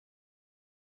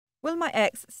Will my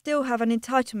ex still have an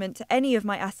entitlement to any of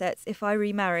my assets if I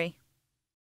remarry?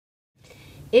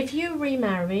 If you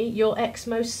remarry, your ex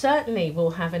most certainly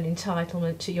will have an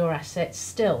entitlement to your assets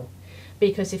still.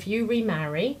 Because if you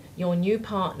remarry, your new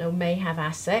partner may have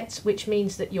assets, which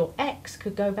means that your ex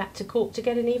could go back to court to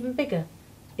get an even bigger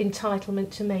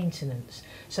entitlement to maintenance.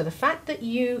 So the fact that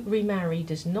you remarry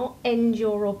does not end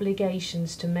your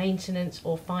obligations to maintenance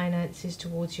or finances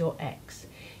towards your ex.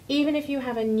 Even if you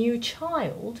have a new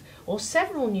child or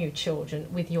several new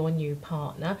children with your new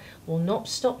partner, will not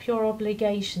stop your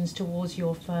obligations towards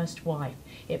your first wife.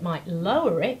 It might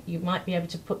lower it, you might be able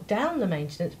to put down the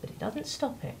maintenance, but it doesn't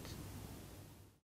stop it.